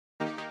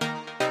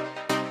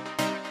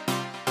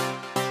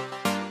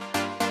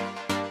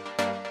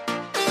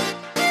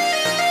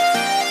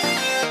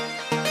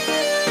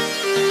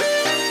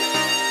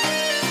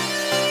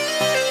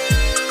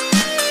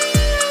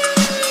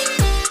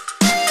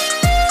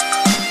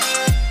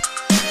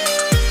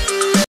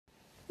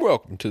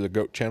welcome to the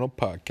GOAT Channel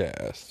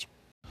Podcast.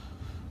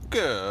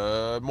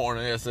 Good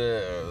morning. This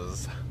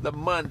is the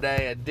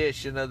Monday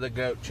edition of the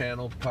GOAT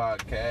Channel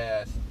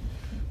Podcast.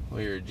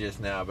 We are just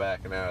now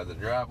backing out of the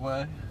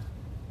driveway,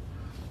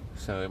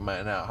 so we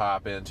might not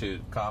hop into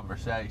the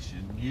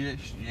conversation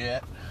just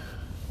yet.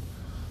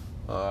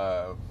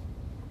 But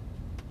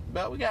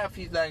we got a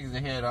few things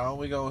to hit on.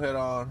 We're going to hit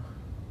on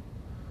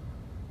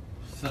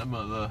some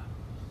of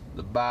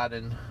the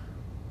Biden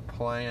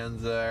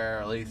plans there,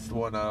 at least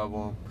one of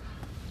them.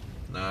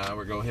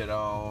 We're going to hit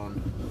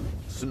on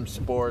some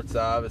sports,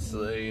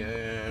 obviously,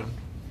 and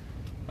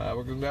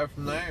we're going to go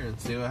from there and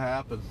see what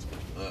happens.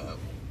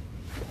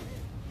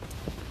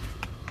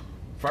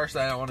 First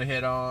thing I want to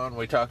hit on,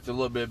 we talked a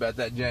little bit about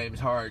that James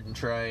Harden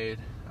trade.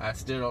 I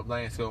still don't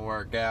think it's going to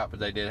work out, but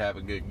they did have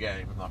a good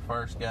game in the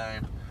first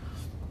game.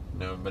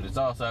 But it's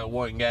also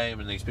one game,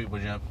 and these people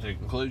jump to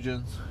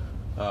conclusions.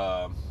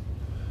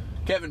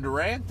 Kevin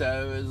Durant,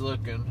 though, is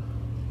looking...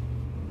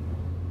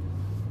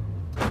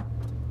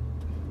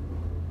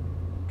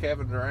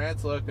 Kevin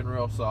Durant's looking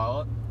real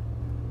solid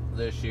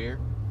this year.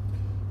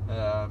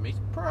 He's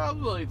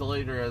probably the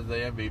leader of the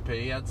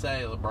MVP. I'd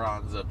say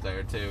LeBron's up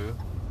there, too.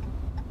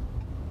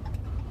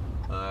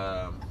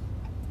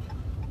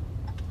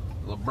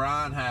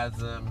 LeBron has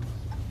them.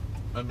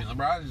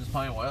 LeBron is just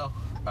playing well.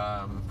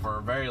 For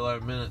very low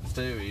minutes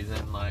too. He's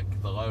in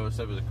like the lowest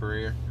of his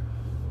career.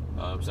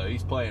 So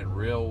he's playing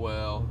real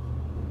well.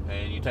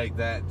 And you take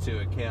that into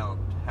account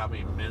how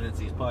many minutes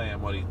he's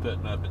playing, what he's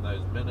putting up in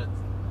those minutes.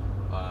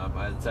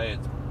 I'd say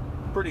it's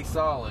pretty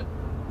solid.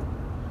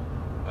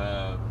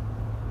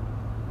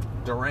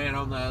 Durant,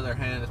 on the other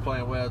hand, is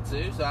playing well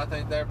too. So I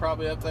think they're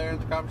probably up there in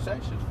the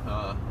conversation.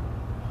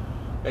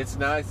 It's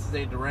nice to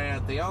see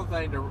Durant. The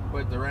only thing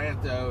with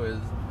Durant, though, is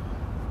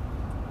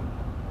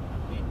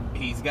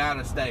he's got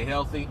to stay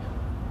healthy.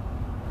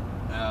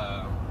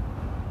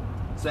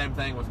 Same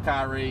thing with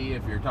Kyrie.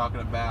 If you're talking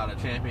about a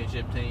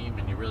championship team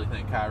and you really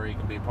think Kyrie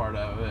can be part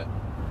of it,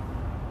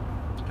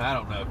 I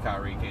don't know if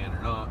Kyrie can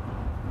or not.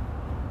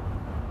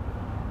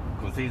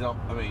 Because he's a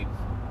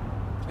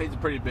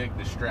pretty big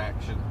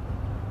distraction.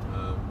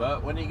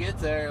 But when he gets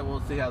there,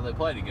 we'll see how they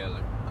play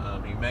together.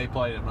 He may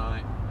play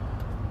tonight.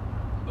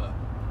 But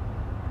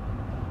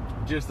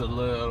just a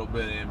little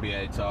bit of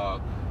NBA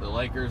talk. The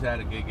Lakers had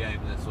a good game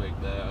this week,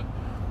 though.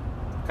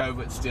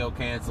 COVID's still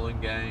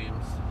canceling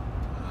games,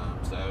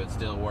 so it's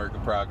still a work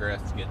in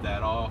progress to get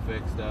that all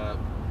fixed up.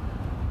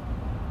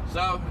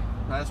 So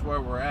that's where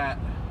we're at,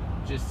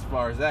 just as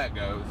far as that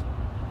goes.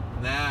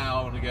 Now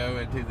I want to go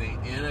into the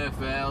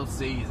NFL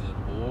season.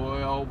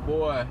 Boy, oh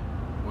boy,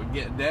 we're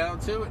getting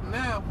down to it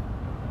now.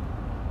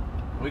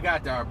 We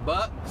got our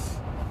Bucks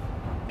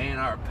and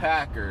our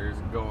Packers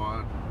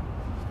going.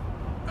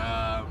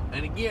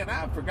 And again,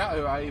 I forgot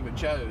who I even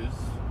chose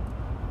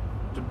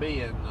to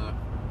be in the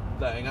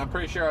thing. I'm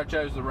pretty sure I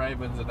chose the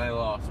Ravens and they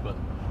lost, but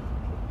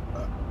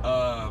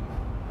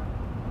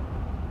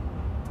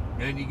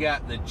and you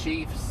got the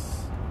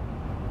Chiefs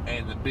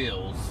and the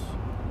Bills,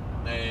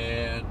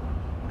 and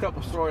a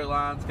couple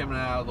storylines coming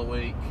out of the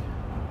week.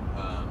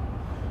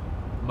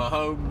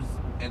 Mahomes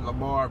and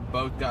Lamar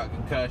both got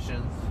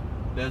concussions.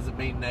 Doesn't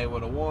mean they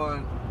would have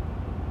won,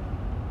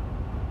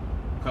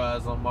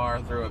 because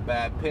Lamar threw a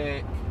bad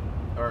pick,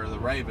 or the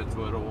Ravens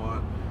would have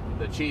won.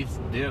 The Chiefs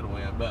did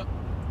win, but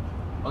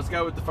let's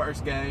go with the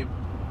first game.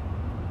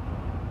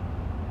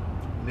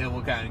 And then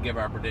we'll kind of give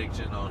our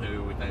prediction on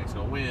who we think is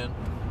going to win.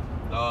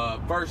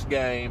 First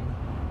game,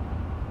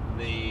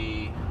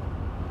 the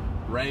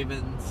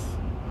Ravens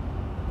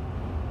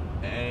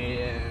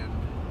and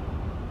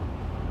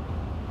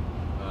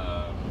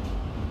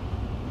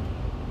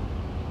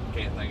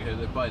can't think of who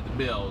they played. The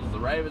Bills. The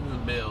Ravens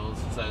and Bills.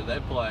 So they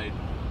played.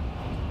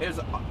 It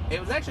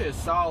was actually a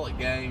solid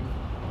game.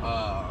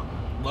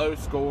 Low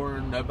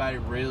scoring. Nobody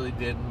really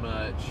did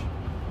much.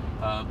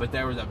 But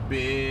there was a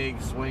big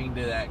swing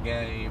to that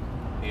game.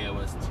 It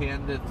was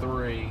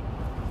 10-3.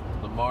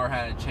 Lamar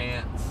had a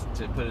chance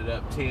to put it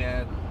up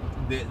 10.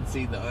 Didn't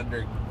see the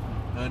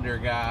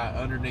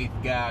underneath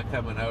guy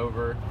coming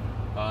over.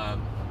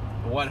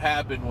 What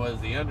happened was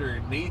the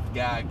underneath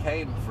guy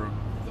came from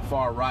the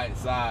far right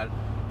side,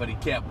 but he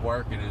kept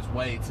working his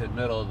way to the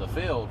middle of the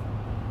field.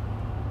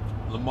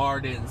 Lamar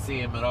didn't see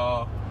him at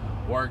all.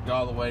 Worked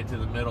all the way to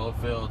the middle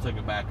of the field, took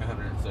it back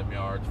 100 and some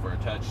yards for a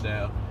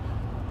touchdown.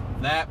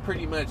 That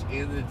pretty much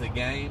ended the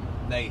game.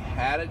 They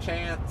had a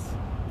chance,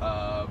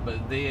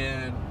 but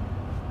then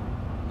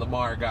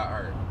Lamar got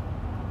hurt.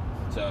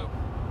 So,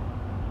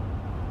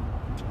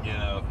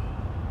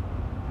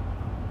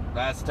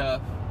 that's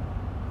tough.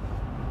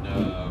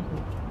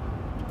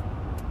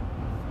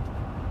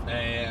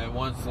 And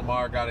once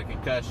Lamar got a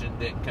concussion,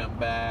 didn't come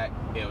back,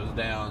 it was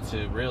down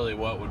to really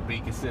what would be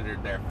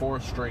considered their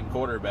fourth-string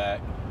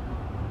quarterback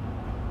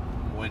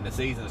when the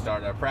season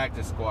started, a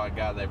practice squad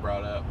guy they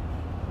brought up.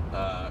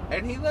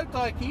 And he looked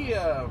like he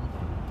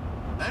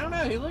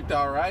looked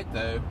all right,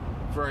 though,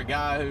 for a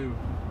guy who,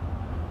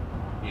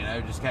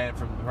 just came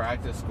from the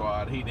practice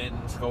squad. He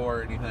didn't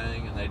score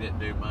anything, and they didn't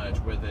do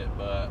much with it,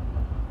 but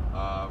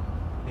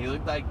he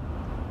looked like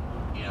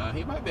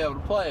he might be able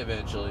to play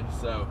eventually.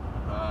 So,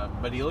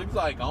 but he looks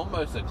like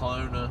almost a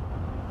clone of,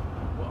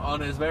 on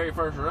his very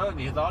first run.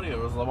 You thought he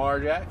was Lamar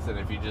Jackson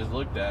if you just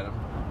looked at him.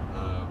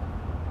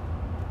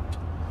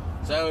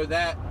 So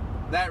that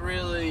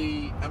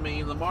really,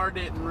 Lamar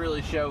didn't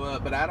really show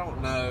up, but I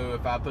don't know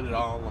if I put it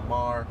all on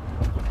Lamar.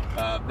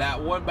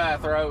 That one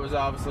bad throw was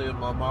obviously on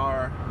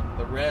Lamar.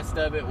 The rest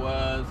of it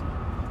was,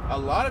 a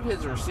lot of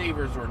his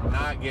receivers were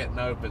not getting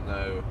open,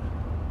 though.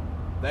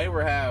 They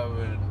were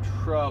having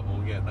trouble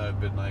getting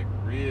open, like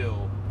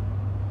real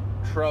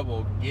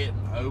trouble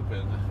getting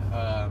open.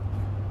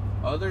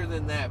 Other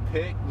than that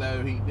pick,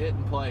 though, he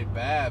didn't play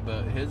bad,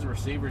 but his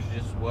receivers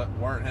just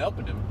weren't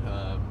helping him.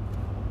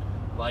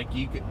 Like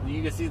you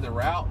could see the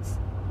routes,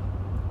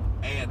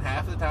 and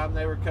half the time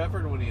they were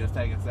covered when he was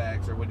taking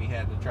sacks or when he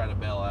had to try to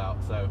bail out.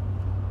 So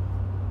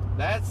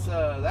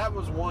that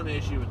was one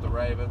issue with the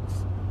Ravens.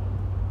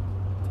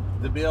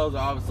 The Bills,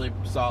 obviously,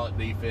 solid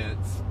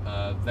defense.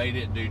 They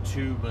didn't do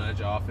too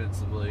much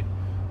offensively.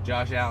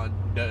 Josh Allen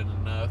done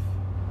enough,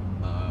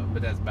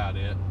 but that's about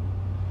it.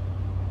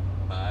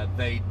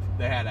 They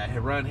had a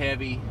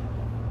run-heavy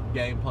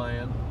game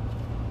plan.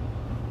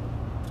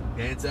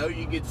 And so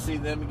you get to see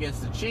them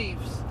against the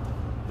Chiefs.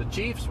 The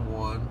Chiefs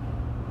won,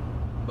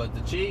 but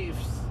the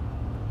Chiefs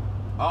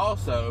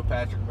also,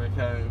 Patrick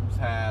Mahomes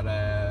had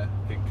a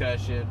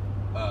concussion.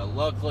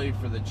 Luckily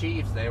for the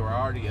Chiefs, they were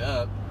already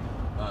up,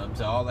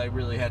 so all they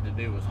really had to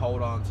do was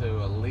hold on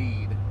to a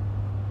lead.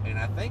 And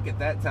I think at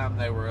that time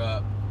they were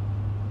up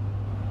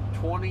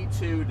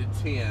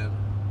 22-10,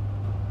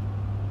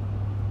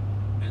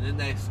 and then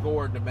they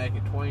scored to make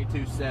it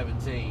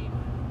 22-17.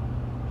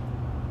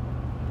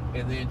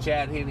 And then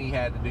Chad Henne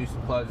had to do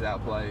some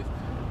closeout plays.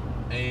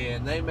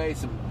 And they made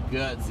some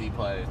gutsy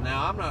plays.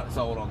 Now, I'm not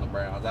sold on the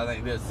Browns. I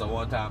think this is a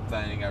one-time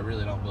thing. I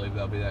really don't believe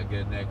they'll be that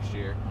good next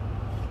year.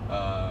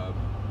 The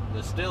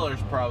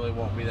Steelers probably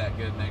won't be that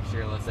good next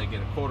year unless they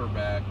get a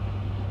quarterback.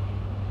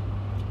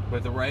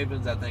 But the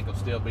Ravens, I think, will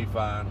still be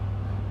fine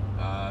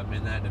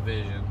in that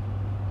division.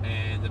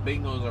 And the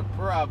Bengals are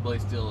probably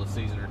still a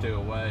season or two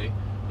away,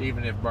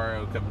 even if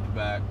Burrow comes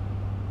back.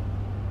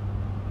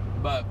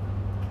 But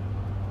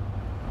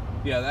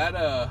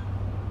yeah,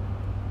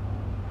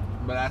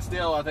 but I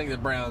think the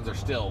Browns are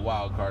still a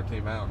wild card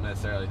team. I don't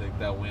necessarily think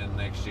they'll win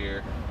next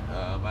year.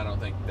 I don't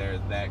think they're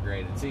that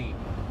great a team.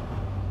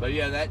 But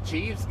yeah, that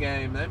Chiefs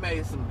game, they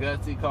made some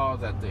gutsy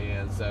calls at the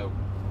end. So,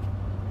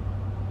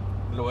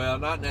 well,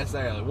 not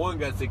necessarily one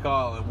gutsy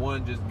call and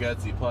one just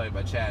gutsy play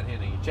by Chad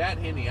Henne. Chad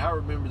Henne, I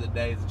remember the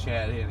days of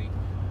Chad Henne.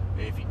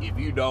 If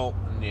you don't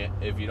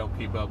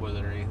keep up with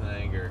it or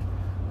anything, or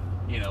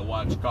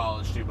watch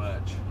college too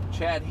much,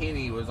 Chad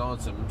Henne was on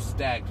some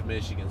stacked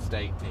Michigan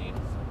State teams,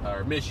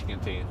 or Michigan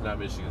teams, not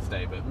Michigan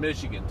State, but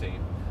Michigan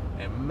teams.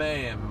 And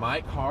man,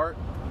 Mike Hart,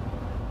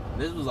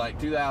 this was like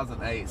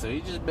 2008, so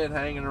he's just been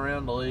hanging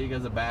around the league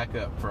as a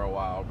backup for a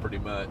while, pretty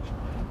much.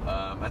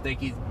 I think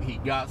he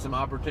got some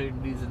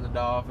opportunities in the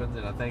Dolphins,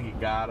 and I think he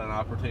got an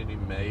opportunity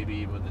maybe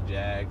even with the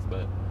Jags,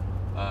 but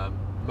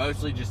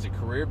mostly just a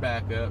career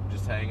backup,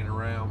 just hanging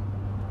around.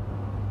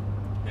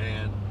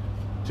 And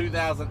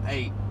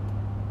 2008,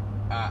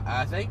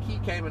 I think he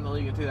came in the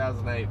league in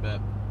 2008,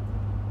 but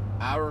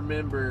I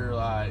remember,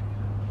 like,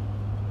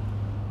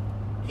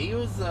 he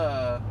was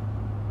on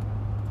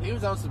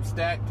some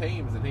stacked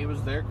teams, and he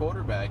was their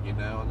quarterback,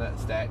 on that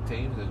stacked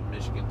teams, those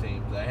Michigan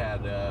teams. They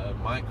had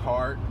Mike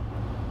Hart,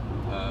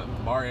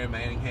 Mario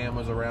Manningham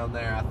was around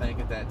there, I think,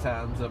 at that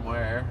time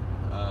somewhere.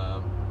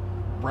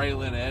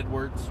 Braylon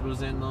Edwards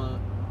was on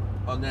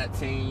that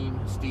team.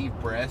 Steve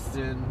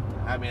Preston.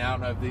 I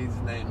don't know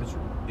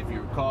if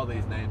you recall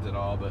these names at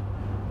all, but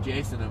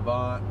Jason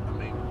Avant.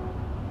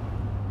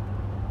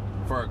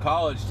 For a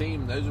college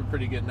team, those are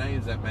pretty good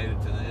names that made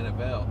it to the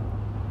NFL.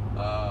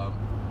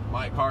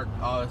 Mike Hart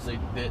obviously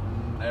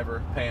didn't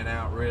ever pan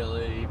out,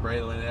 really.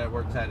 Braylon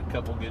Edwards had a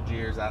couple good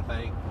years, I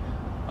think.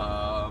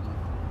 I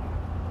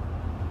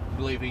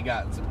believe he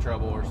got in some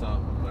trouble or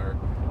something, or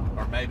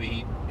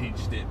maybe he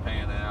just didn't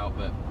pan out.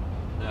 But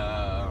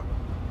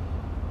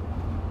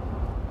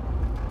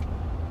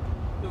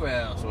who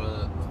else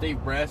was it?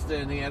 Steve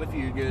Preston. He had a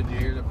few good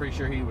years. I'm pretty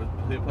sure he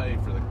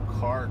played for the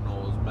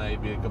Cardinals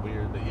maybe a couple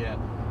years. But yeah,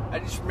 I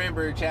just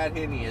remember Chad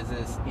Henne as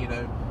this,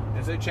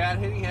 and so Chad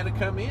Henne had to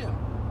come in,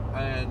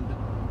 and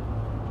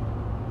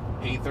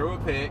he threw a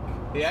pick.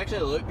 He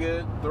actually looked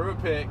good, threw a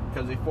pick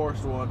because he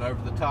forced one over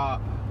the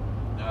top.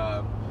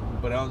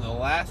 But on the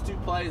last two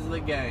plays of the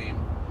game,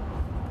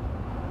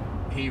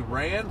 he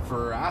ran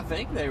for, I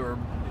think they were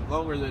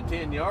longer than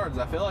 10 yards.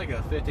 I feel like it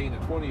was 15 to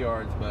 20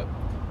 yards, but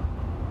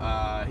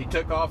he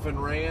took off and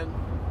ran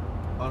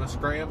on a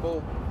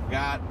scramble,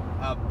 got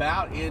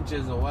about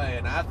inches away,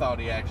 and I thought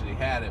he actually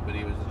had it, but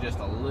he was just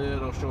a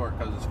little short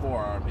because his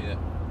forearm hit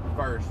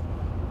first.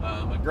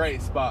 A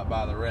great spot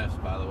by the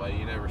refs, by the way.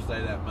 You never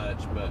say that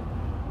much, but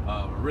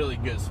a really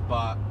good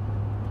spot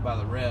by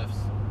the refs.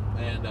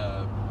 And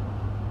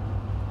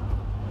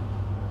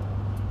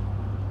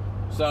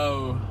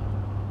so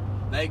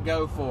they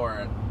go for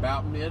it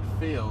about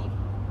midfield,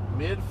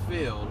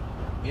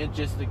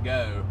 inches to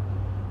go,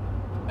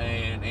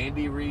 and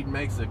Andy Reid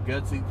makes a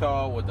gutsy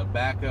call with the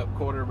backup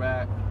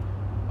quarterback,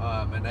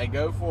 and they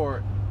go for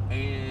it.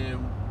 And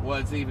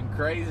what's even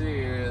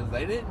crazier is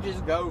they didn't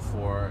just go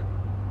for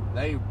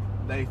it;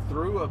 they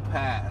threw a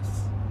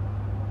pass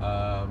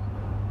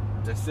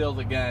to seal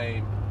the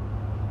game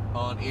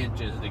on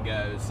inches to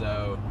go.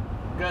 So,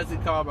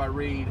 gutsy call by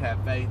Reid,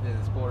 have faith in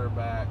his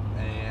quarterback,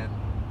 and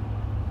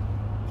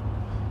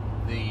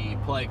the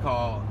play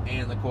call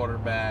and the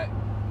quarterback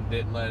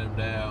didn't let him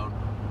down.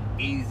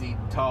 Easy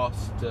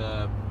toss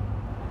to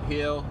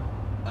Hill.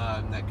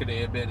 That could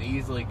have been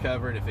easily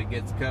covered if it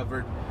gets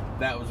covered.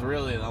 That was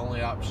really the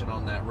only option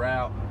on that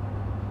route.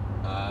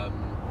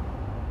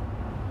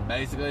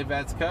 Basically, if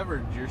that's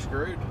covered, you're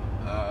screwed.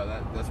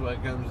 That's what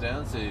it comes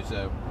down to.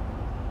 So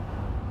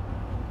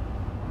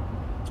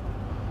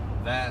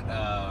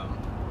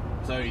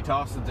so he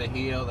tossed it to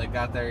Hill. They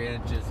got their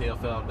inches. Hill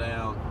fell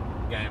down.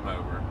 Game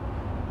over.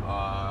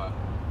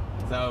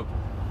 So,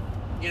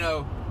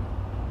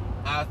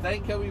 I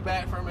think he'll be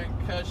back from a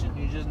concussion.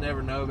 You just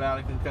never know about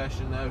a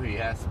concussion, though. He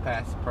has to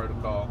pass the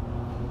protocol.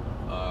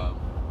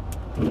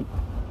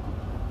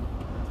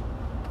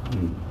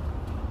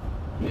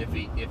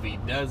 If he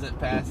doesn't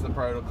pass the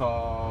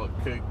protocol, it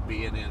could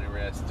be an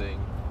interesting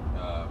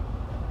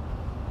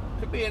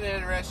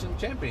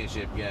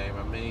championship game.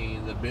 I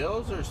mean, the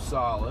Bills are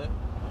solid.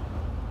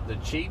 The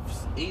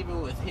Chiefs,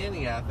 even with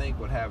Henne, I think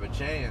would have a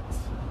chance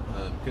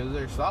because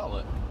they're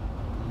solid.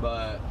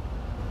 But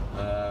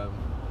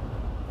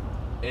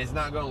it's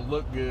not going to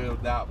look good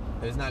without.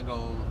 It's not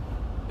going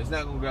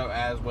to go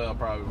as well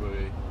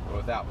probably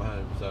without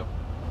Mahomes. So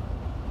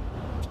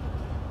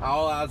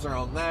all eyes are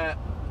on that.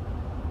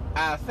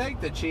 I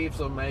think the Chiefs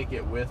will make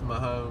it with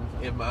Mahomes.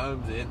 If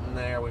Mahomes isn't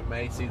there, we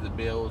may see the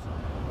Bills.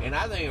 And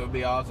I think it would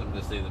be awesome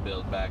to see the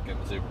Bills back in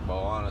the Super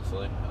Bowl,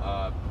 honestly.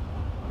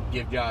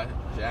 Give Josh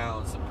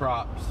Allen some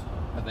props.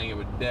 I think it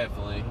would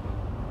definitely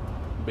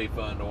be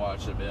fun to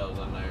watch the Bills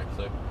in there.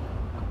 So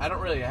I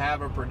don't really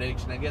have a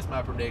prediction. I guess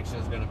my prediction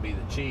is going to be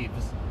the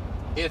Chiefs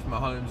if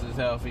Mahomes is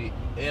healthy.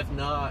 If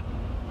not,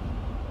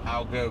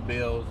 I'll go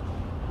Bills.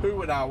 Who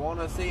would I want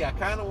to see? I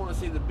kind of want to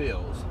see the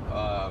Bills.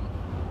 I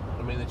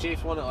mean, the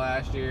Chiefs won it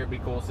last year. It'd be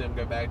cool to see them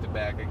go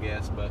back-to-back, I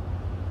guess. But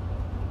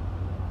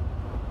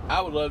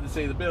I would love to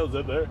see the Bills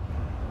in there.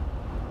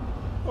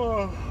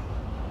 Oh.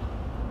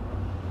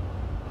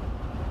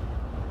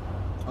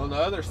 On the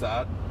other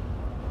side,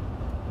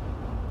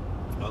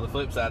 on the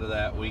flip side of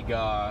that, we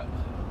got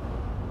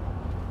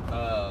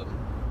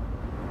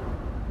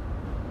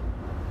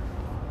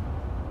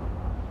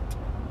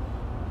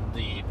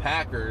the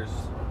Packers,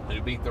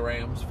 who beat the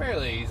Rams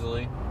fairly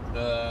easily.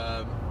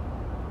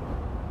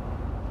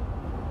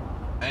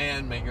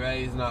 And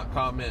McVay's not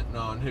commenting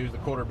on who the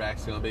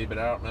quarterback's going to be, but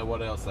I don't know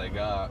what else they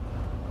got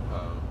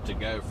to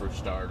go for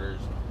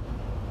starters.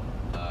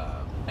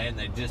 And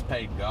they just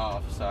paid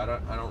Goff, so I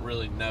don't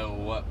really know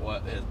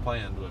what his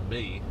plans would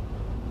be.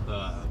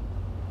 But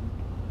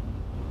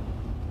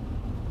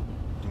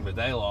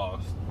they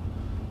lost.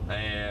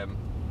 And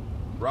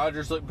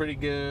Rodgers looked pretty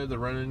good. The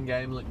running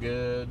game looked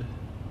good.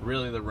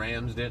 Really, the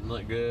Rams didn't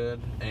look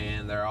good,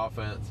 and their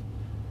offense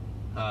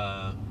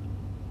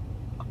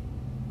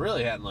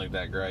really hadn't looked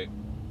that great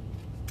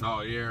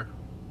all year.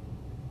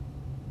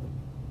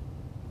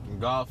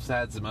 Goff's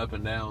had some up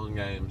and down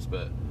games,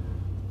 but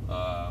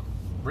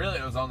really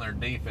it was on their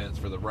defense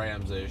for the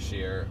Rams this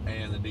year,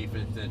 and the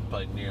defense didn't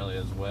play nearly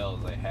as well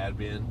as they had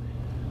been.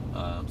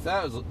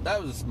 So that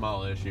was a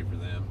small issue for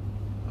them.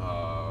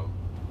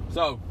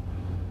 So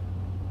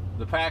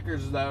the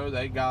Packers, though,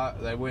 they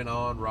went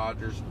on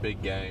Rodgers'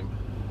 big game.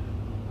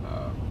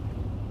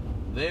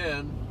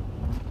 Then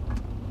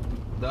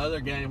the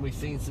other game, we've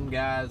seen some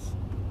guys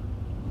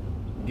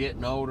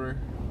getting older,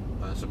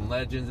 some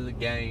legends of the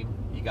game.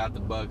 You got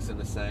the Bucs and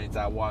the Saints.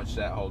 I watched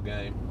that whole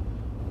game,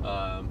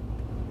 and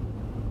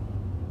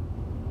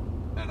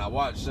I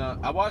watched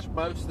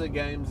most of the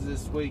games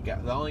this week.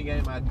 The only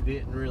game I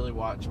didn't really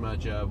watch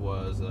much of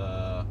was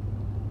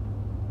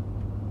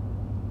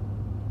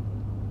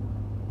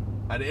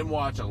I didn't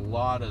watch a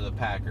lot of the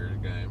Packers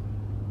game.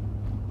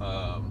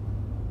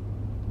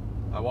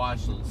 I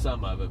watched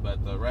some of it,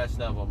 but the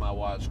rest of them I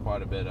watched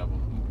quite a bit of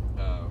them.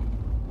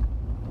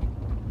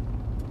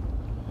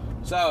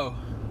 So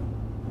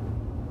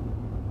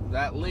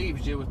that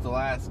leaves you with the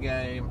last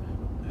game.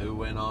 Who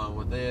went on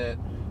with it?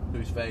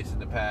 Who's facing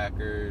the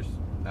Packers?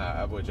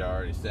 Which I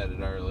already said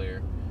it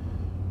earlier,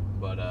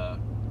 but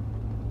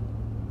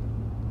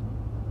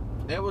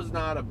it was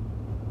not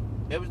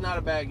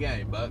a bad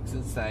game. Bucs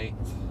and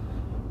Saints.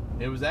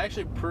 It was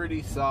actually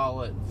pretty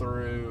solid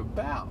through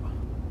about,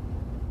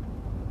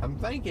 I'm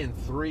thinking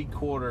 3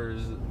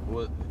 quarters.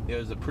 It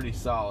was a pretty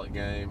solid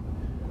game,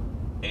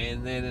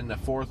 and then in the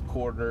fourth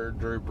quarter,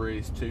 Drew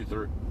Brees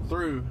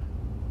threw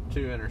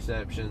 2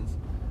 interceptions.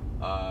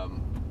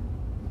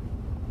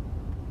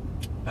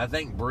 I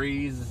think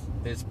Brees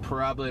is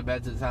probably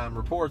about the time.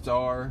 Reports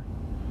are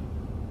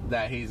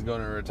that he's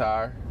going to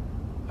retire,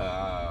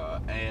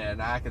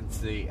 and I can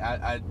see.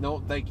 I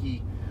don't think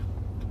he.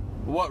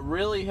 What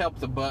really helped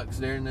the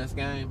Bucs during this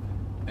game,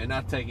 and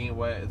not taking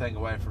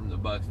away from the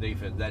Bucs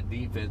defense. That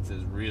defense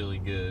is really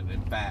good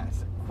and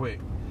fast and quick.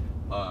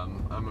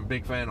 I'm a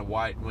big fan of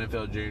White and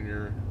Winfield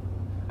Jr.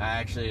 I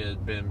actually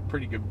have been a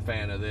pretty good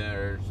fan of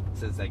theirs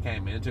since they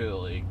came into the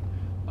league.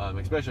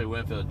 Especially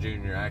Winfield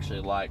Jr. I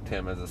actually liked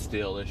him as a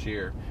steal this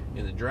year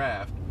in the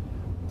draft.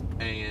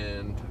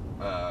 And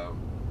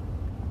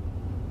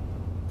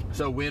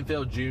so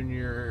Winfield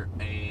Jr.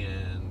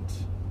 and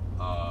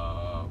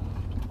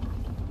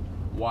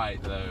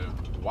White, though.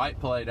 White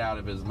played out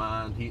of his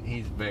mind.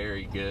 He's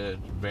very good,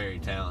 very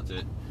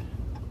talented.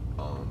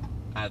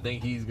 I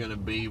think he's going to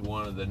be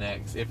one of the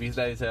next, if he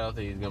stays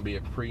healthy, he's going to be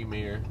a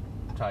premier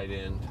tight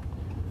end.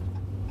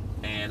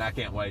 And I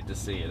can't wait to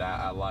see it.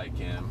 I like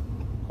him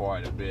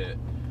quite a bit.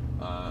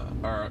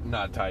 Or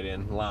not tight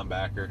end,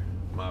 linebacker.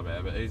 My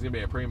bad. But he's going to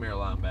be a premier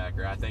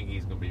linebacker. I think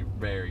he's going to be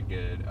very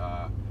good.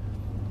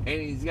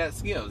 And he's got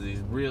skills. He's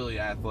really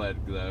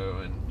athletic,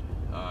 though. And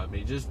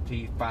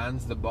he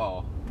finds the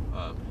ball.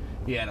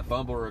 He had a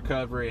fumble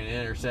recovery, an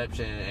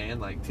interception, and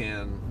like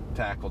 10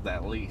 tackled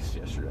at least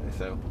yesterday.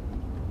 So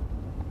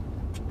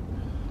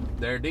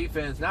their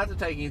defense, not to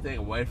take anything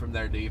away from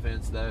their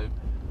defense, though,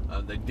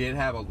 they did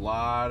have a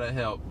lot of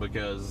help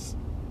because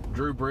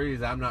Drew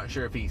Brees, I'm not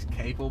sure if he's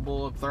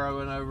capable of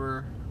throwing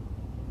over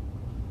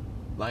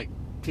like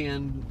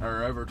 10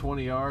 or over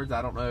 20 yards.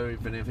 I don't know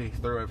even if he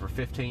threw over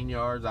 15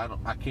 yards.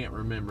 I can't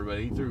remember, but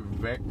he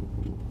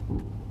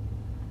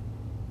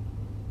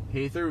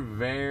threw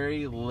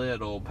very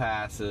little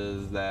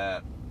passes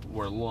that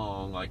were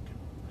long. Like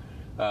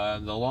the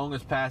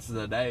longest passes of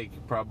the day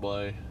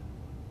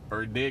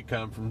did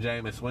come from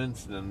Jameis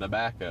Winston, the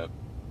backup.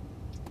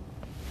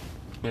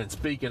 And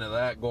speaking of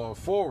that, going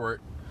forward,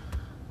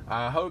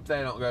 I hope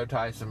they don't go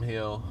Taysom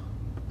Hill.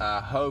 I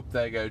hope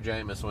they go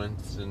Jameis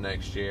Winston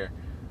next year.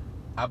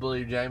 I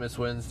believe Jameis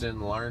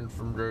Winston learned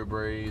from Drew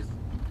Brees.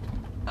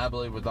 I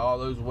believe with all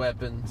those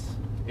weapons,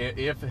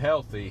 if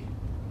healthy,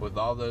 with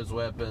all those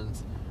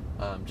weapons,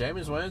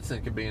 Jameis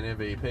Winston could be an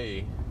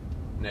MVP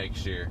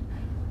next year.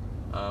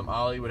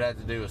 All he would have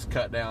to do is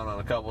cut down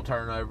on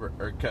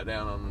cut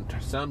down on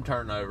some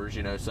turnovers,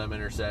 some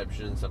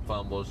interceptions, some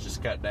fumbles,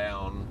 just cut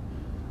down.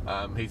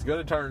 He's going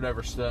to turn it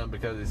over some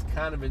because he's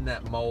kind of in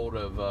that mold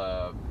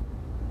of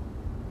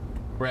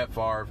Brett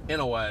Favre, in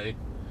a way.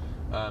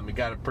 He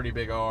got a pretty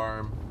big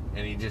arm,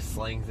 and he just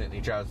slings it, and he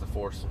tries to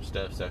force some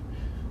stuff. So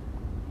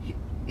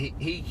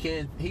he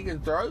can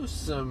throw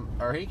some,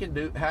 or he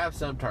can have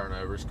some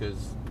turnovers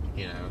because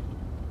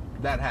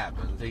that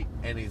happens.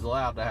 He's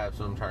allowed to have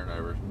some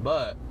turnovers,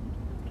 but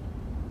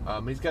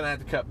he's going to have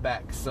to cut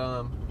back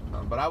some.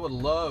 But I would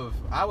love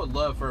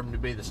for him to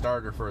be the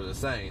starter for the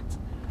Saints.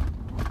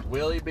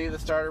 Will he be the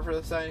starter for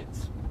the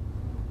Saints?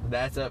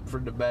 That's up for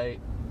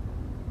debate.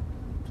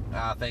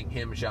 I think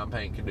him and Sean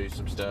Payton can do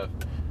some stuff.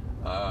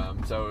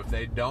 So if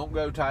they don't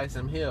go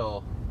Taysom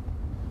Hill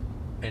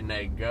and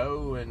they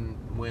go in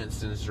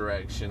Winston's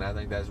direction, I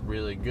think that's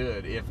really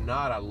good. If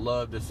not, I'd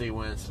love to see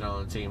Winston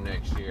on the team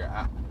next year.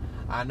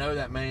 I know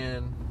that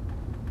man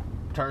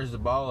turns the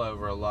ball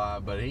over a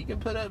lot, but he can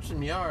put up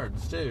some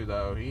yards too,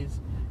 though.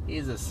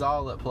 He's a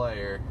solid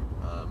player.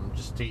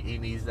 He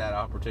needs that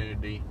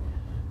opportunity,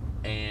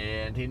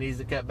 and he needs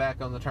to cut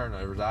back on the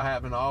turnovers. I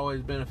haven't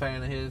always been a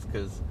fan of his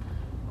because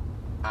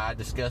I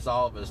discuss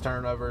all of his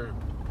turnovers.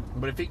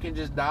 But if he can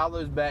just dial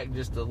those back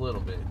just a little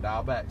bit,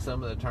 dial back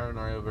some of the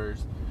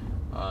turnovers,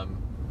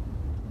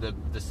 the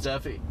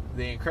stuff,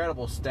 the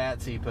incredible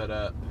stats he put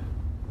up,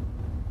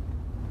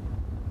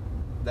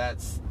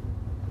 that's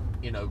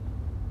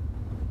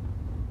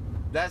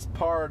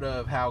part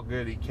of how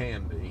good he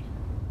can be.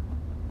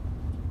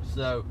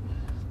 So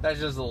that's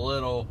just a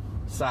little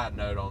side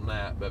note on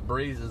that. But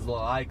Brees is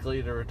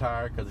likely to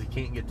retire because he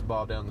can't get the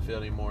ball down the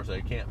field anymore, so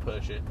he can't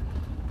push it.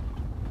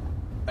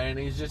 And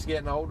he's just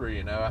getting older,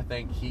 I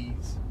think he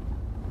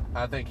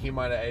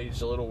might have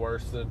aged a little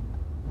worse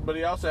but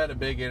he also had a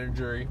big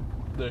injury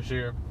this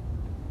year.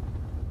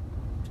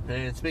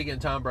 And speaking of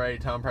Tom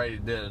Brady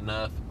did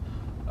enough.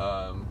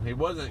 He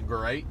wasn't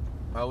great.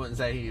 I wouldn't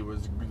say he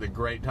was the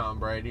great Tom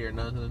Brady or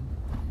nothing.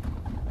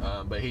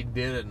 But he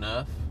did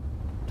enough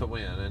to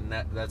win, and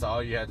that's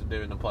all you have to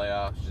do in the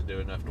playoffs, just do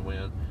enough to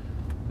win.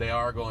 They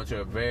are going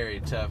to a very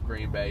tough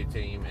Green Bay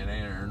team and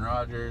Aaron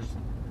Rodgers.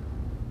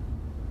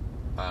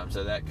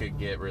 So that could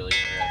get really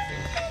interesting.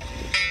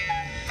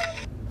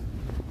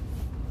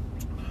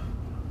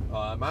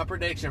 My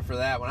prediction for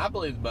that one, I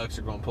believe the Bucs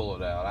are going to pull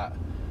it out.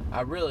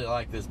 I really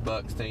like this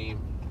Bucs team,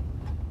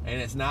 and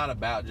it's not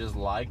about just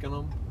liking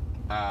them.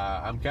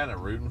 I'm kind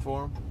of rooting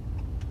for them.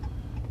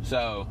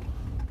 So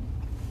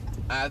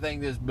I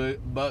think this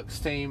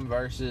Bucs team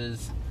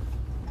versus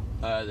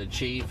the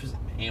Chiefs,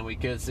 and we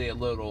could see a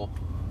little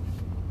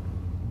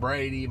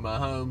Brady,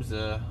 Mahomes,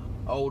 the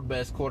old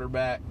best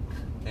quarterback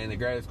and the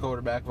greatest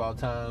quarterback of all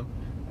time,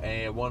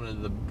 and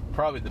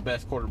probably the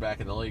best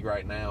quarterback in the league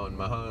right now in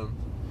Mahomes,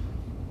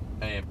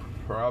 and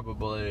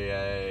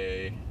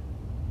probably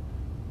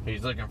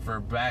he's looking for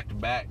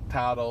back-to-back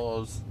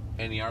titles,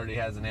 and he already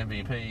has an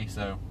MVP,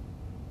 so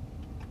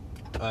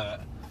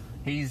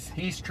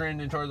he's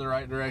trending toward the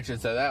right direction.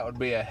 So that would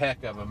be a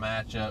heck of a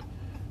matchup.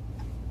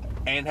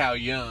 And how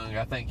young.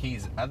 I think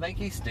he's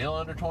still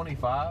under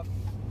 25.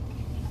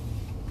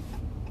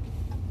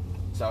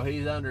 So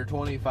he's under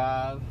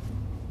 25.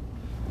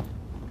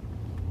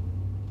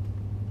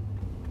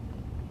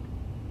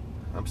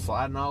 I'm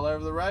sliding all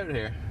over the road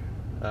here.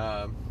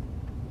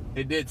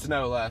 It did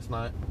snow last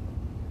night.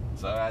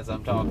 So as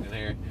I'm talking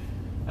here,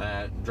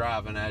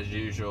 driving as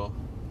usual.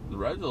 The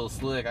road's a little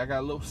slick. I got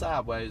a little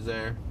sideways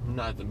there.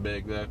 Nothing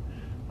big though.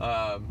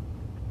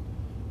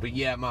 But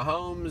yeah,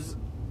 Mahomes,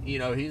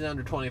 he's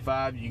under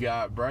 25. You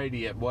got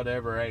Brady at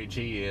whatever age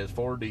he is,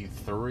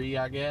 43,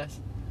 I guess.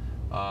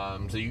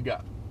 So you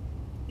got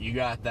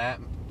that.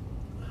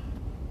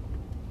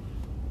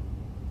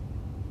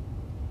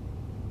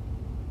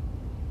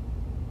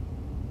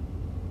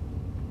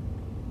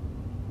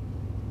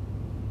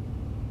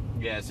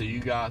 Yeah, so you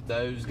got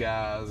those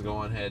guys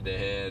going head to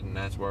head, and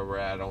that's where we're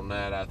at on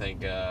that. I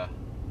think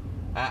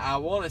I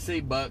want to see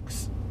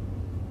Bucks.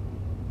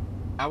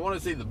 I want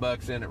to see the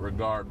Bucks in it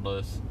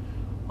regardless.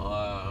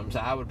 So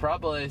I would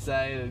probably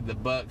say the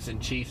Bucks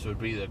and Chiefs would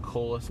be the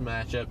coolest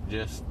matchup.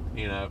 Just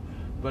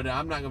but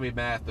I'm not gonna be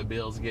mad if the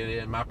Bills get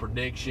in. My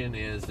prediction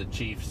is the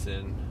Chiefs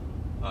and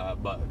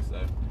Bucks.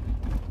 So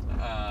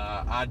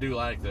I do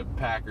like the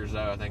Packers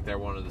though. I think they're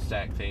one of the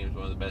stacked teams,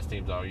 one of the best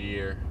teams all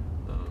year.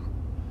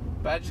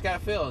 But I just got a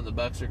feeling the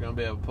Bucks are going to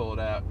be able to pull it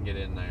out and get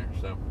in there.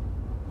 So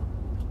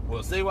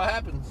we'll see what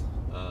happens.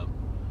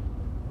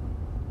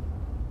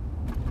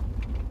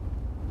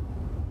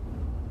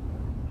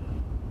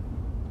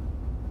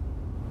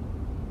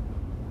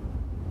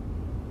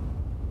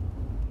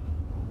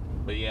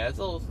 But yeah, it's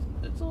a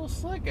little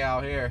slick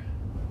out here.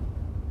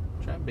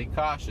 I'm trying to be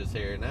cautious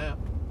here now.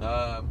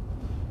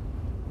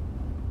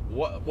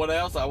 What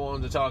else I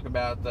wanted to talk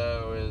about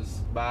though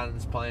is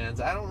Biden's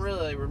plans. I don't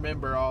really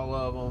remember all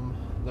of them.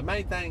 The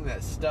main thing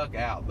that stuck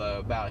out though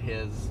about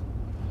his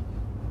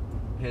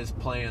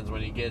plans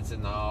when he gets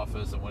in the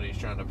office and what he's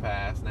trying to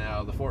pass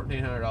now, the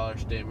 $1,400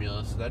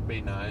 stimulus, that'd be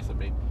nice. I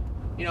mean,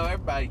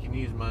 everybody can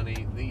use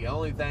money. The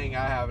only thing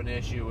I have an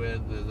issue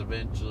with is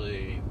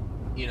eventually,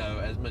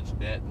 as much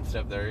debt and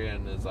stuff they're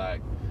in, is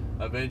like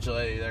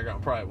eventually they're gonna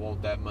probably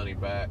want that money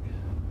back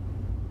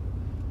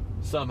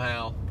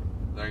somehow.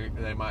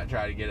 They might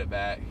try to get it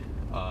back.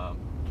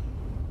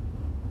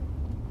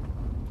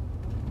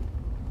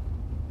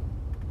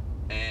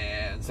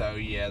 And so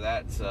yeah,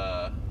 that's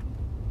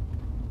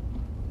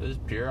this is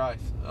pure ice.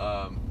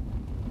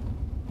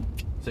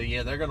 So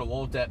yeah, they're gonna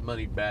want that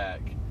money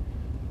back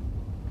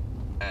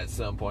at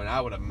some point, I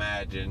would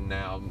imagine.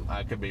 Now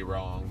I could be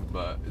wrong,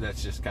 but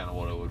that's just kind of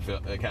what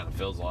it kind of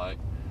feels like.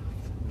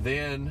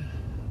 Then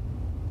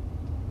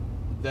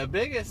the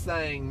biggest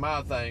thing,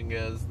 my thing,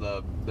 is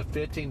the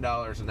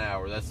 $15 an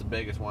hour. That's the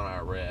biggest one I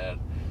read.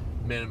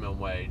 Minimum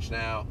wage.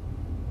 Now,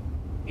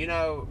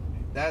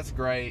 that's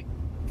great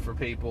for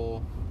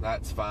people.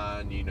 That's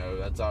fine.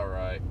 That's all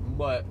right.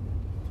 But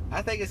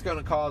I think it's going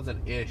to cause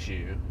an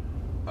issue.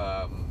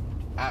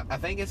 I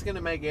think it's going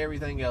to make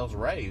everything else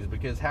raise,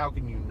 because how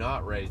can you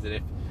not raise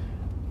it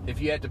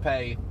if you have to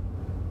pay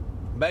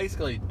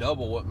basically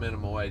double what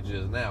minimum wage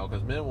is now?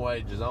 Because minimum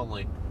wage is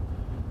only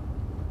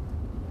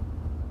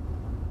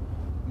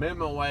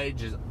minimum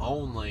wage is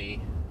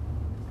only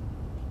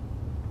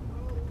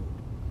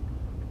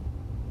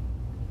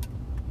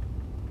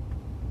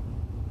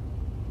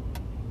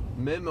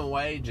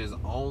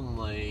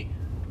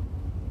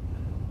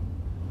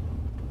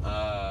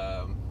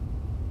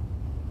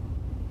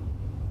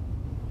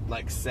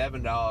like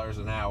 $7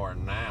 an hour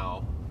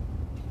now.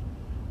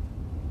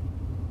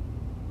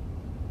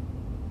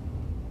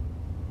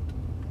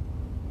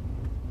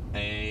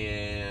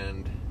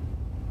 And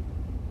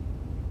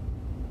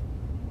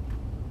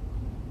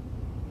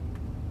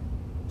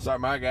sorry,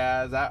 my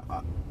guys,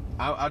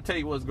 I'll tell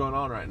you what's going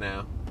on right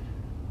now.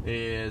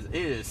 It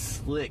is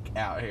slick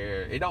out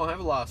here. It don't have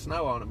a lot of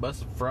snow on it, but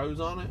some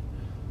froze on it.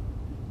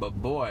 But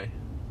boy,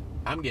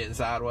 I'm getting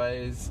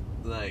sideways,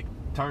 like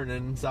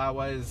turning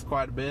sideways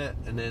quite a bit,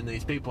 and then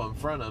these people in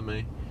front of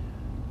me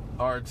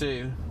are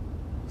too.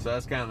 So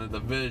that's kind of the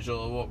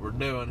visual of what we're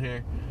doing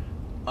here.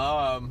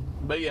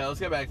 But yeah,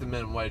 let's get back to the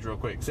minimum wage real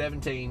quick.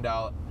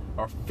 $17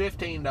 or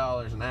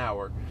 $15 an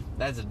hour.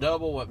 That's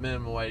double what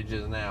minimum wage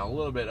is now, a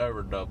little bit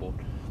over doubled.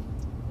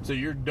 So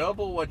you're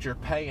double what you're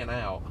paying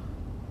out.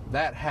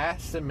 That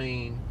has to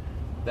mean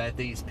that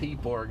these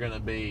people are going to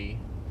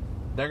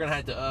they're going to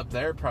have to up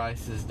their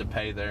prices to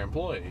pay their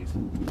employees.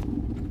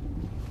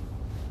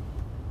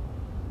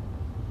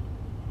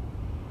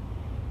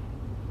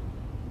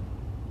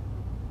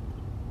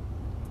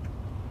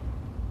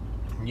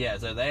 Yeah,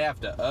 so they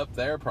have to up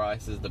their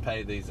prices to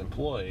pay these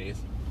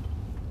employees.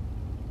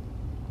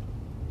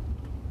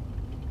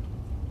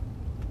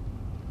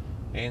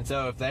 And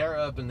so if they're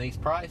upping these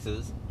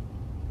prices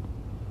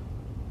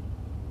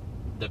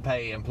to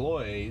pay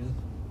employees,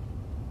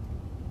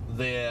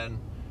 then,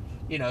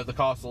 the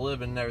cost of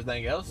living and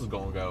everything else is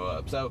going to go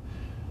up. So,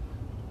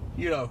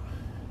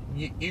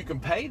 you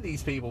can pay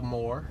these people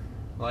more.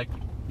 Like,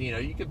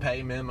 you could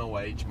pay minimum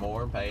wage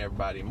more and pay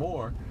everybody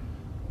more.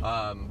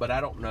 But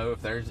I don't know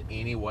if there's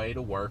any way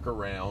to work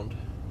around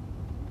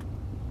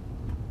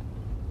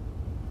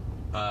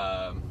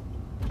I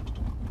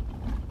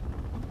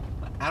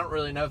don't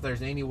really know if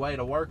there's any way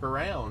to work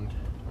around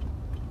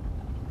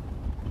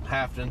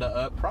having to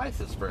up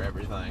prices for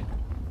everything.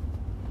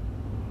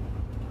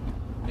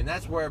 And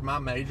that's where my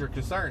major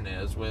concern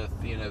is with,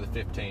 the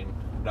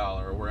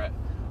 $15 we're at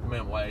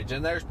minimum wage.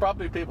 And there's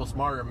probably people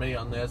smarter than me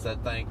on this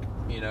that think,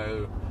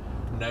 know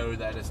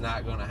that it's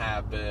not going to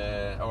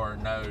happen, or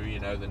know,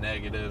 the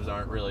negatives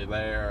aren't really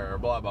there, or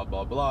blah, blah,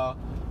 blah, blah.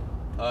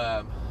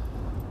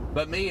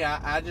 But me,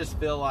 I just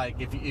feel like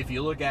if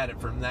you look at it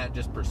from that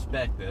just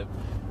perspective,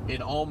 it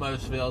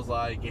almost feels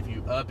like if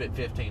you up it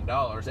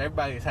 $15,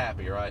 everybody's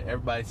happy, right?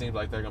 Everybody seems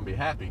like they're going to be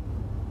happy.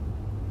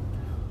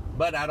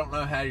 But I don't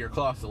know how your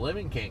cost of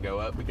living can't go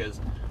up, because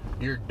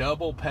you're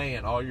double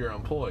paying all your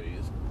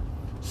employees.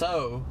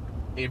 So,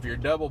 if you're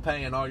double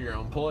paying all your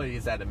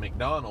employees at a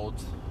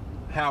McDonald's,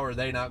 how are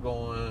they not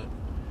going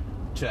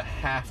to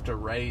have to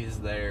raise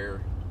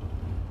their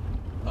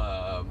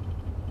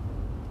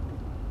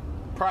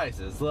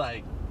prices?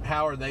 Like,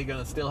 how are they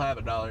going to still have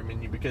a dollar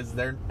menu? Because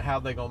how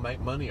are they going to make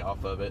money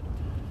off of it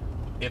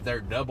if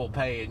they're double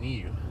paying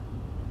you?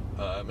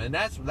 And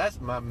that's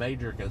my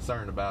major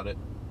concern about it.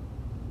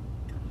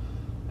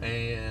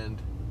 And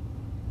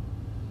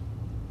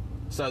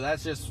so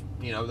that's just,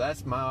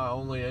 that's my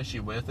only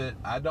issue with it.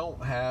 I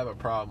don't have a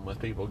problem with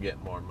people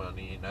getting more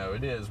money.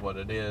 It is what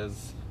it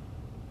is.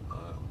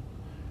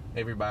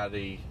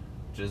 Everybody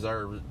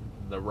deserves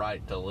the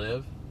right to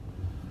live.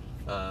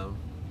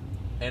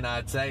 And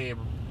I'd say,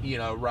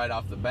 right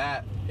off the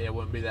bat, it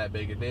wouldn't be that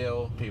big a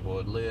deal. People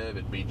would live.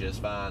 It'd be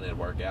just fine. It'd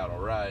work out all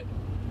right.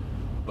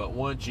 But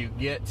once you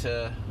get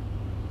to,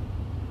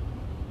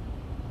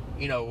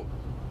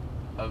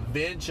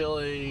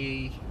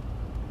 eventually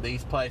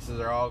these places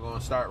are all going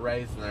to start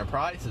raising their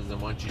prices,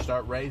 and once you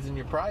start raising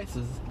your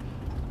prices,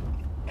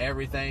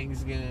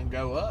 everything's going to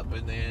go up,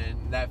 and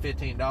then that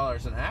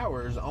 $15 an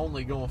hour is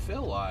only going to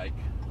feel like,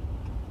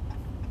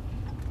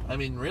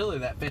 really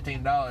that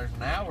 $15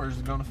 an hour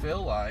is going to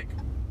feel like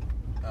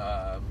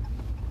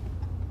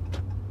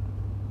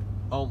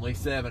only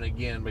 $7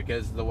 again,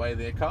 because of the way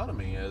the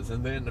economy is.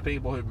 And then the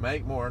people who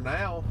make more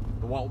now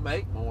won't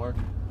make more,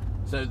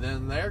 so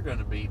then they're going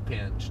to be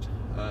pinched.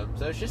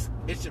 So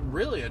it's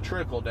really a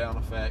trickle-down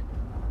effect.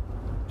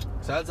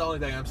 So that's the only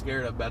thing I'm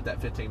scared of about that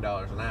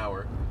 $15 an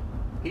hour.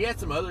 He had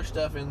some other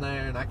stuff in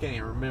there, and I can't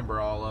even remember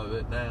all of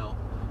it now.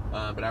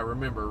 But I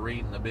remember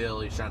reading the bill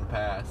he's trying to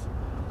pass.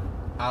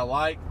 I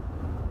like,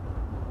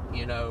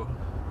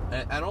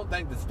 I don't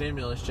think the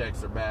stimulus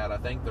checks are bad. I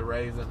think the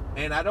raising,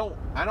 and I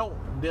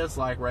don't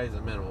dislike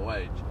raising minimum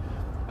wage.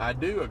 I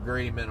do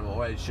agree minimum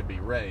wage should be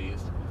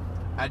raised.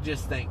 I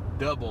just think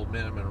double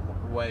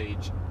minimum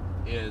wage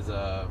is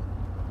a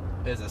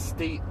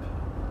steep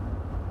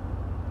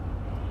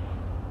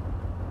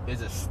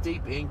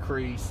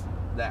increase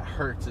that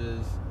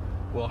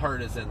will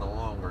hurt us in the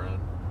long run.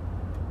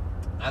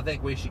 I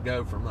think we should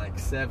go from like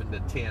 7 to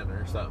 10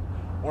 or something.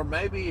 Or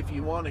maybe if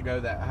you want to go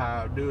that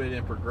high, do it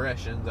in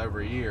progressions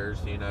over years,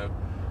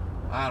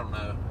 I don't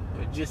know.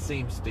 It just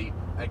seems steep.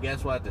 I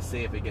guess we'll have to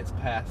see if it gets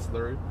passed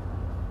through.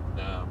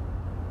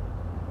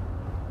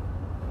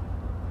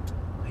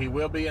 He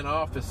will be in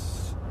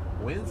office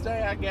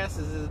Wednesday, I guess,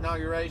 is his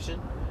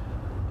inauguration.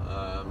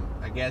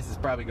 I guess it's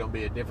probably going to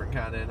be a different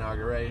kind of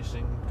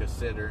inauguration,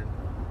 considering,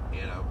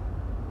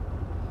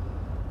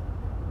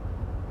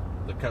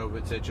 the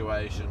COVID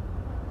situation.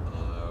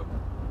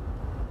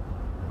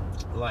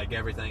 Like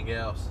everything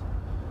else,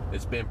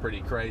 it's been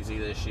pretty crazy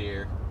this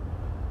year,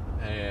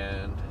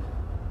 and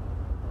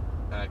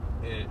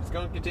it's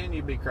going to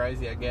continue to be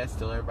crazy, I guess,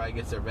 till everybody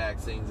gets their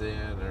vaccines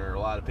in, or a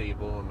lot of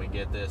people, and we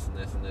get this and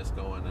this and this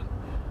going, and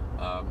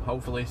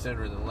hopefully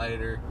sooner than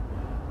later.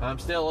 I'm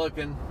still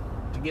looking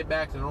to get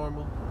back to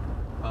normal,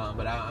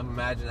 but I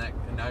imagine that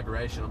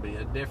inauguration will be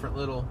a different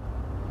little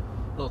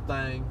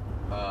thing,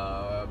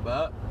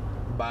 but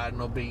Biden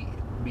will be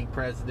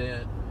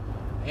president.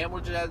 And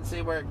we'll just have to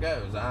see where it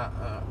goes.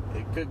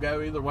 It could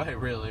go either way,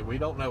 really. We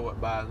don't know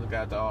what Biden's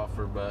got to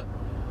offer, but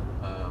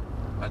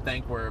I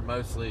think we're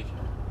mostly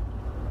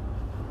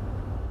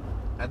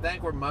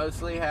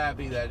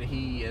happy that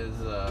he is,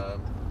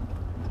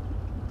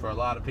 for a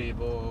lot of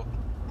people,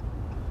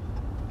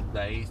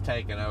 that he's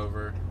taken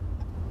over,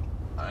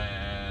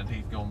 and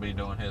he's going to be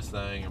doing his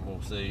thing, and we'll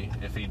see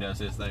if he does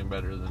his thing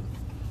better than,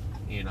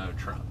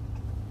 Trump.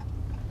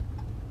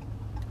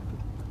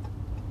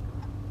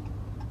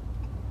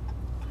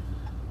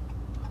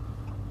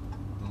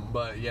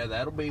 But yeah,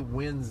 that'll be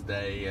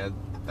Wednesday, I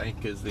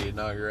think, is the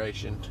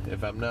inauguration,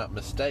 if I'm not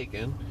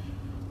mistaken.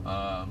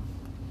 And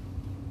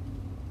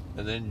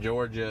then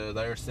Georgia,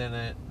 their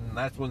Senate, and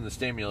that's when the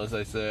stimulus,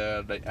 they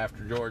said,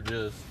 after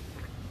Georgia's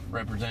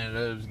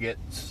representatives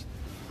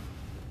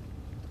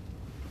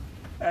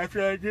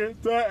after I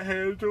get that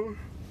handled,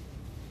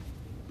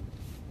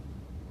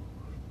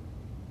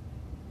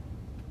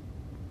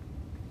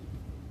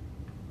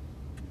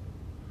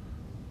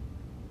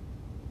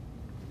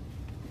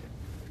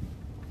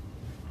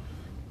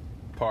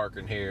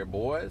 parking here,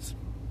 boys.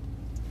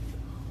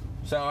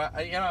 So,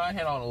 I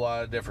hit on a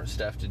lot of different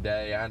stuff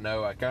today. I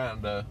know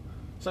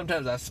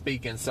sometimes I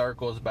speak in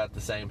circles about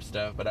the same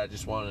stuff, but I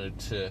just wanted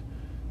to,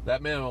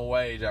 that minimum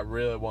wage, I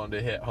really wanted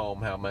to hit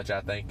home how much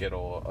I think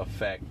it'll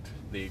affect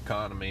the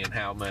economy and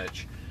how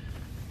much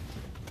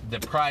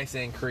the price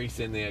increase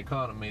in the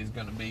economy is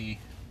going to be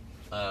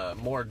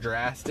more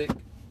drastic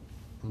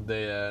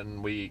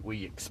than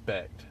we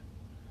expect.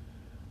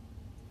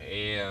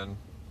 And,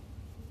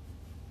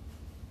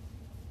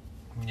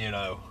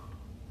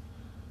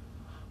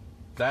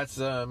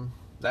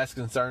 that's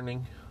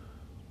concerning.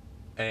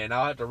 And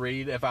I'll have to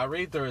read, if I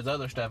read through his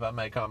other stuff, I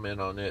may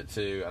comment on it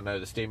too. I know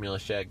the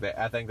stimulus check,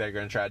 I think they're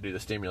going to try to do the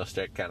stimulus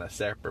check kind of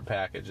separate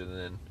package, and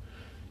then,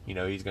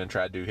 he's going to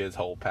try to do his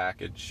whole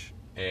package.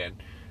 And,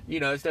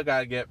 it's still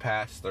got to get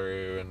passed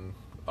through and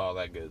all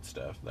that good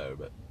stuff, though.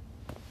 But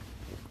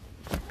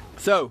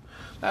so,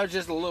 that was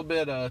just a little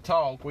bit of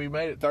talk. We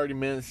made it 30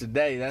 minutes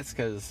today. That's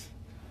because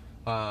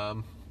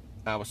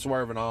I was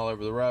swerving all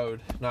over the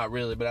road. Not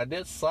really, but I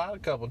did slide a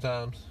couple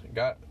times. It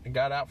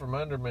got out from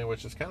under me,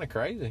 which is kind of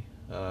crazy.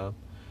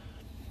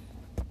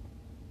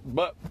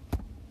 But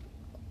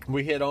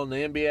we hit on the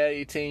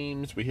NBA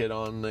teams. We hit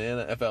on the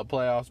NFL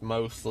playoffs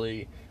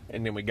mostly.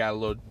 And then we got a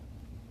little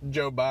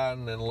Joe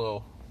Biden and a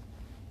little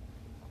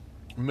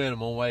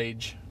minimum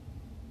wage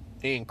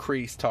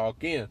increase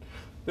talk in.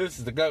 This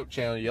is the GOAT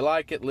channel. You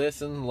like it,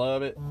 listen,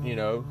 love it,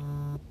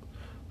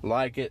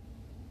 like it,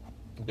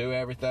 do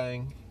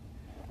everything.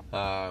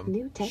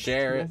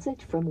 Share it,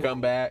 come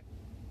back,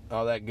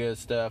 all that good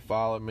stuff.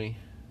 Follow me.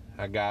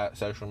 I got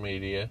social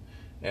media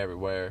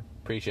everywhere.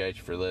 Appreciate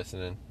you for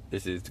listening.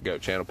 This is the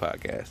GOAT Channel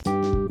Podcast.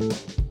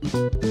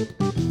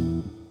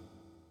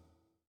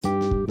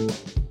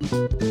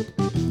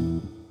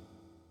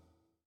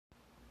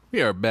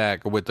 We are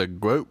back with the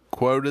GOAT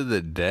quote of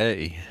the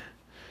day.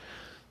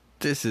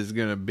 This is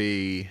going to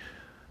be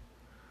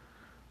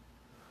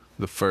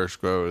the first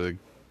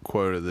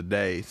quote of the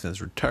day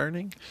since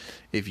returning.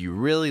 If you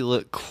really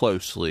look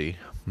closely,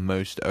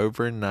 most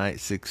overnight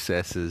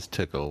successes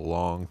took a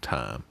long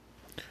time.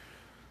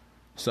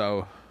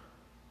 So,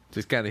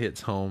 this kind of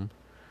hits home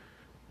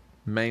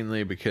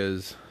mainly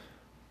because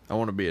I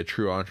want to be a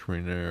true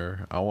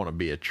entrepreneur. I want to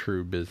be a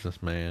true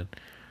businessman.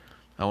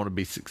 I want to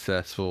be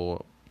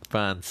successful.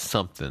 Find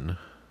something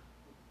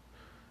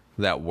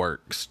that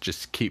works.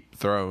 Just keep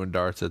throwing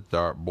darts at the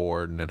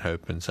dartboard and then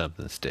hoping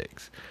something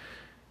sticks.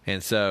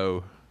 And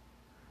so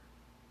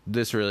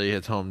this really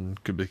hits home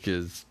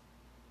because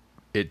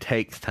it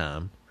takes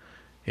time.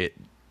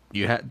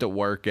 You have to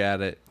work at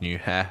it. You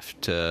have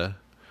to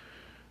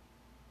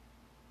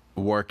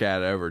work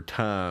at it over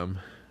time,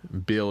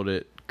 build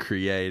it,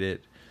 create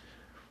it.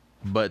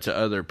 But to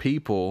other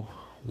people,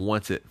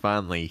 once something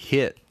finally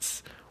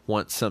hits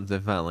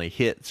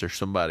or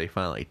somebody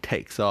finally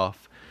takes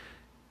off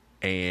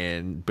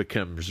and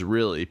becomes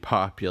really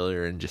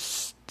popular and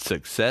just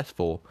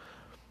successful,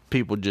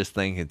 people just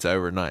think it's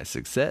overnight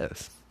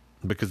success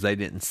because they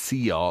didn't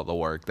see all the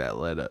work that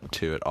led up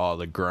to it, all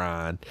the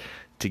grind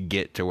to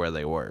get to where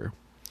they were.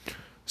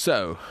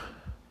 So,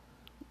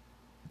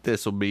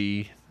 this will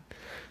be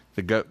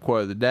the GOAT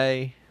quote of the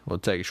day. We'll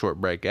take a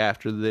short break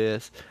after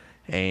this,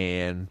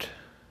 and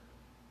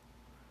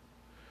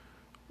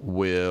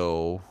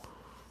we'll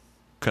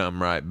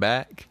come right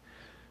back.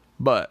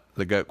 But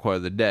the GOAT quote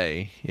of the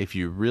day, if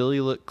you really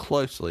look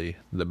closely,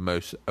 the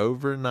most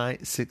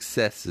overnight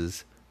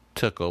successes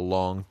took a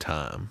long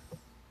time.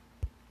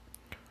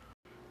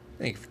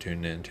 Thank you for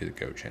tuning in to the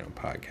GOAT Channel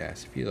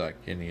Podcast. If you like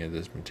any of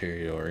this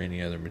material or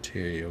any other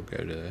material, go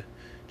to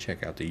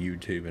check out the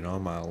YouTube and all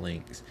my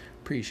links.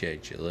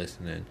 Appreciate you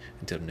listening.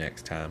 Until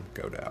next time,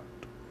 GOAT out.